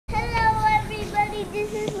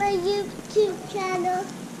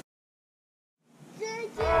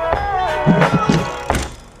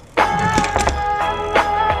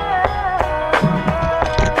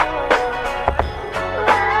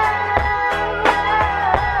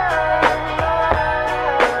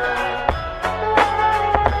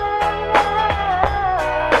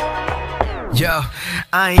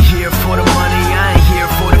I ain't here for the money, I ain't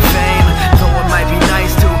here for the fame. Though it might be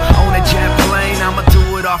nice to own a jet plane, I'ma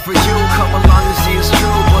do it all for you. Come along and see it's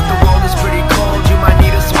true, but the world is pretty cold. You might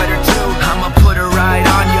need a sweater too. I'ma put a ride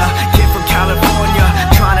on ya. Kid from California,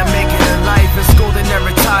 trying to make it in life. In school they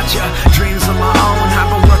never taught ya. Dreams of my own,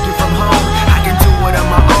 I've been working from home. I can do it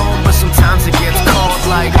on my own, but sometimes it gets cold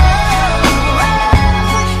like.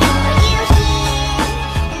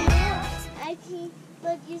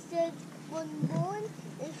 But you said bonbon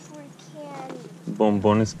is for candy.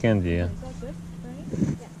 Bonbon is candy, yeah. Is that good, right?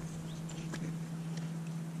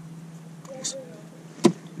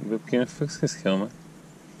 Yeah. Babe, can you fix his helmet?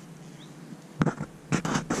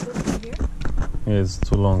 Yeah, it's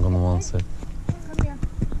too long on one side. Come here.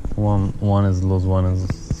 One is loose, one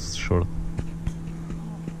is short.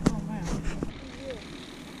 Oh, wow.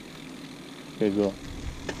 Okay, go.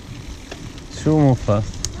 Should move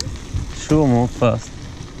fast. Should move fast.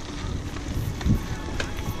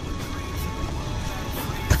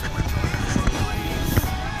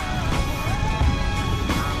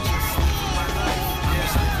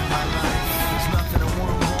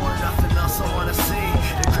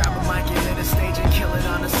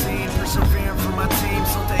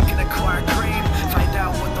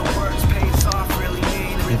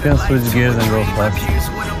 You can switch gears and go fast.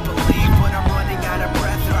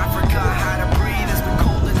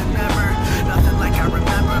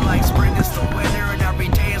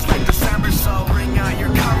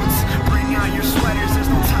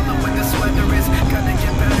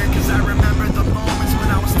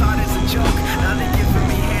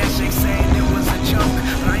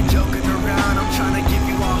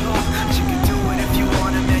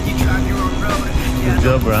 Good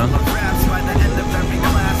job, bro.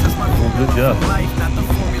 Good job.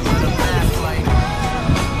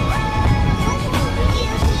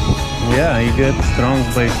 Yeah, you get strong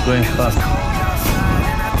by going fast.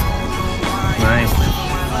 Nice.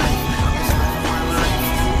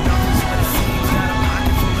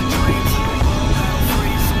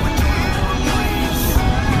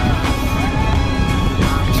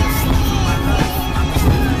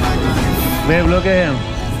 Babe, look at him.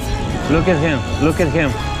 Look at him. Look at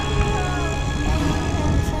him.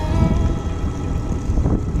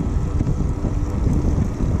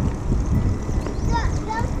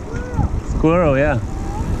 Squirrel, yeah.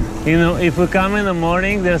 You know, if we come in the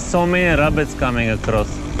morning, there's so many rabbits coming across.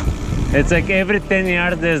 It's like every 10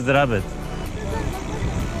 yards there's rabbit.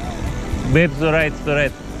 Babe, to right,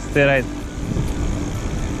 stay right.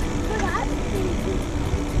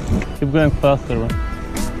 Keep going faster, man.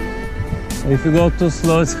 If you go too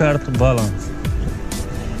slow, it's hard to balance.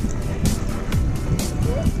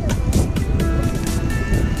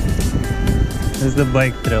 This is the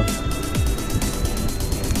bike trail.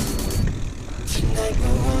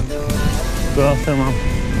 Go after mom.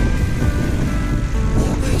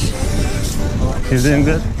 He's doing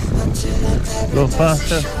good. Go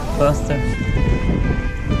faster, faster.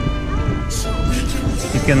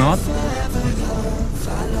 You cannot?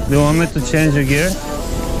 Do you want me to change your gear?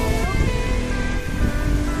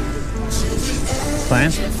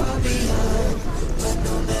 Fine.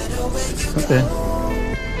 Okay.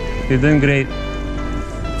 You're doing great.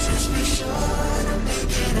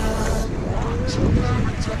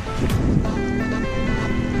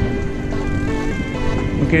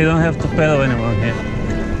 Okay, you don't have to pedal anymore here.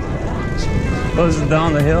 Goes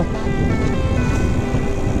down the hill.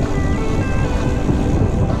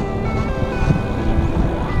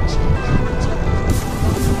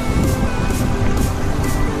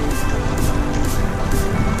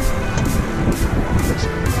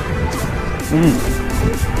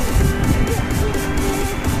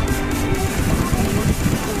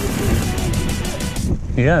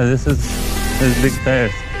 Yeah, this is big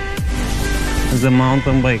tires. It's a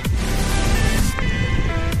mountain bike.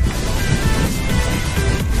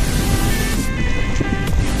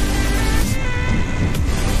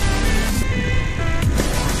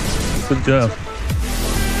 Good job.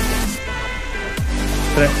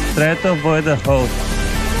 Try to avoid the hole.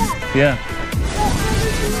 Yeah.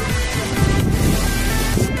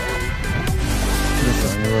 This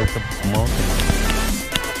one, you look up the mountain.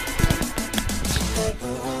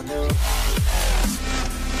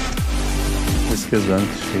 This guy's on to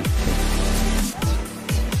shake.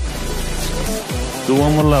 Do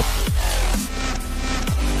one more lap.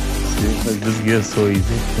 See, like this gear is so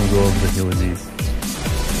easy. You can go up the hill with ease.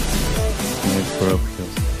 Made for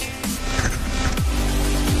uphills.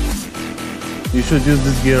 You should use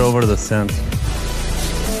this gear over the sand.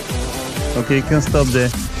 Okay, you can stop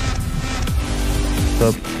there.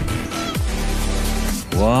 Stop.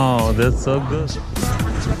 Wow, that's so good.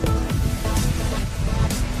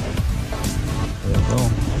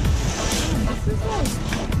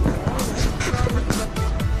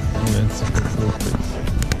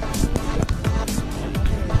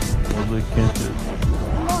 we can't do it.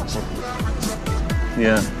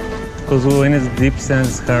 Yeah, because when it's deep sand,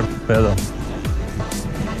 it's hard to pedal.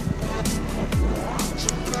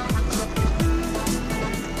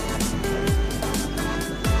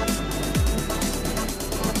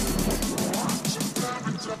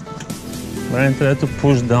 Brian, try to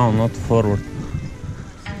push down, not forward.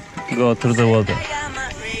 Go through the water.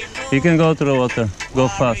 You can go through the water. Go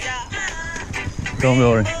fast. Don't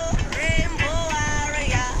worry.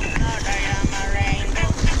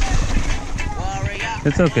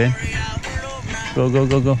 It's okay. Go, go,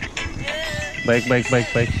 go, go. Bike, bike,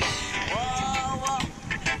 bike, bike.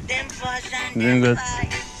 Doing good.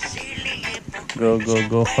 Go, go,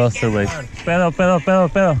 go faster, bike. Pedal, pedal, pedal,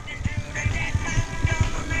 pedal.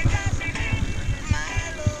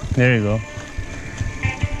 There you go.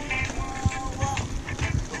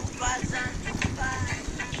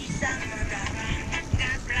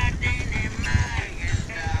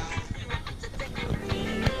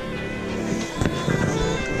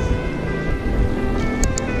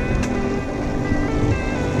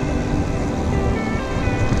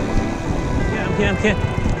 I'm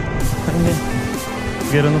here.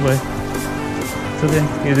 Get on the bike. It's okay.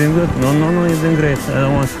 You're doing good. No, you're doing great. I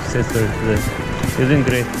don't want to say sorry today. You're doing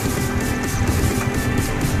great.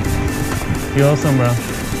 You're awesome, bro.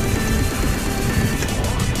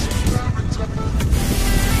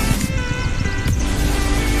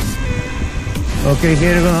 Okay,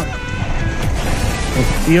 here you go.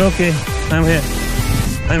 You okay? I'm here.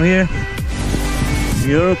 I'm here.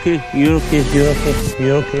 You're okay. You're okay. You're okay.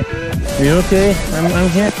 You're okay. You're okay. I'm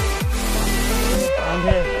here. I'm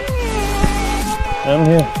here. I'm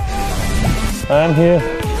here. I'm here.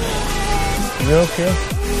 You're okay.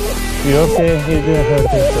 You're okay. You didn't hurt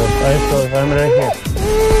yourself. I saw. I'm right here.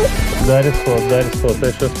 That is fault. That is fault.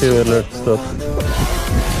 I should feel alert. Stop.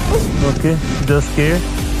 Okay. Just scared.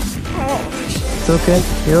 It's okay.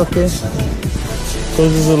 You're okay.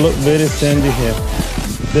 Because it's very sandy here.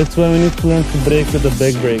 That's why we need to learn to brake with the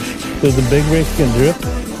back brake. Because the back brake can drift.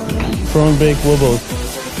 Front brake wobbles.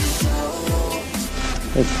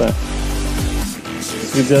 It's fine.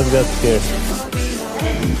 We just got scared.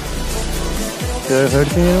 You're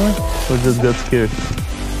hurting anyone? Or just got scared?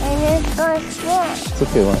 I just got scared. It's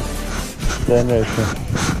okay, man. Then right here.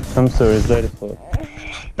 I'm sorry, it's very fault.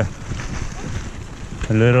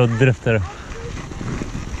 A little drifter.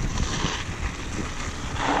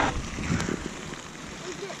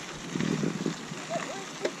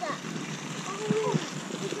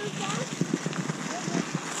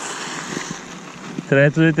 Try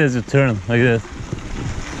to do it as you turn, like this.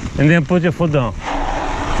 And then put your foot down.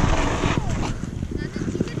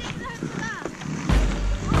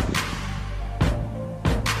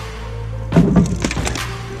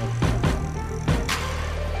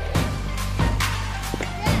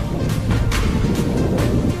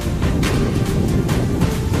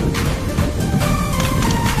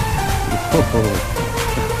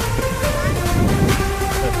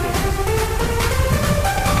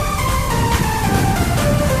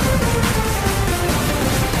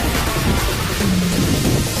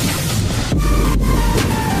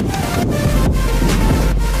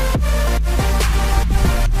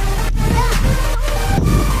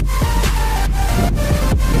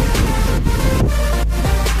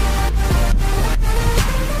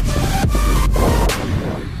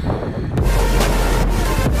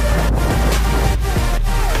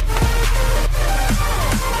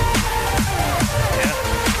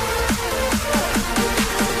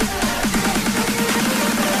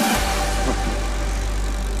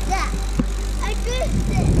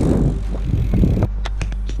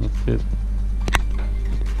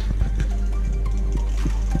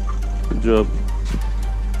 Good job.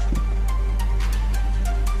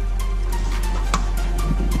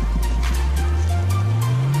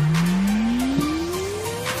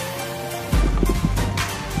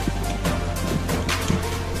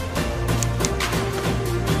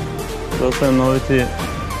 Това са новите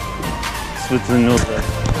светлини отзад.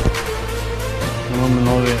 Имаме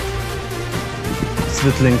нови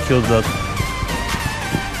светлинки отзад.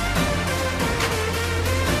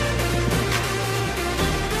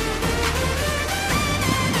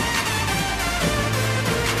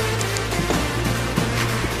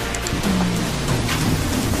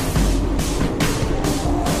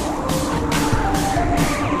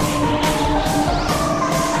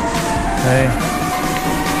 Hey.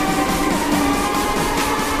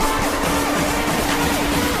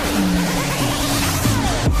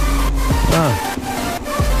 Ah.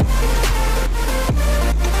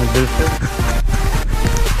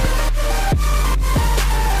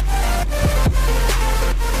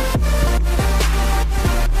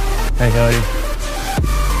 Hi, how are you?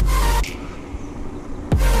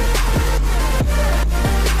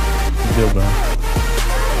 Good, bro.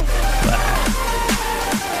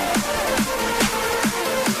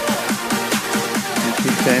 You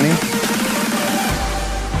keep shining?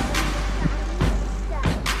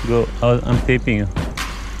 Go, I'm taping you.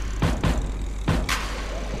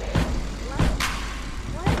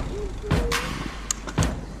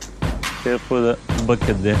 Careful the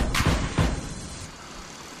bucket there.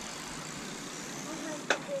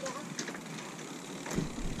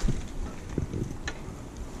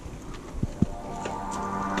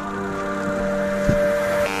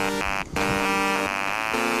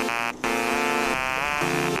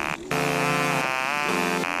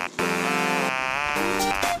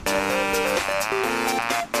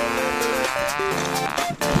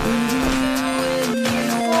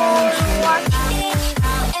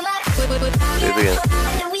 Do it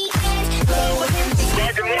again.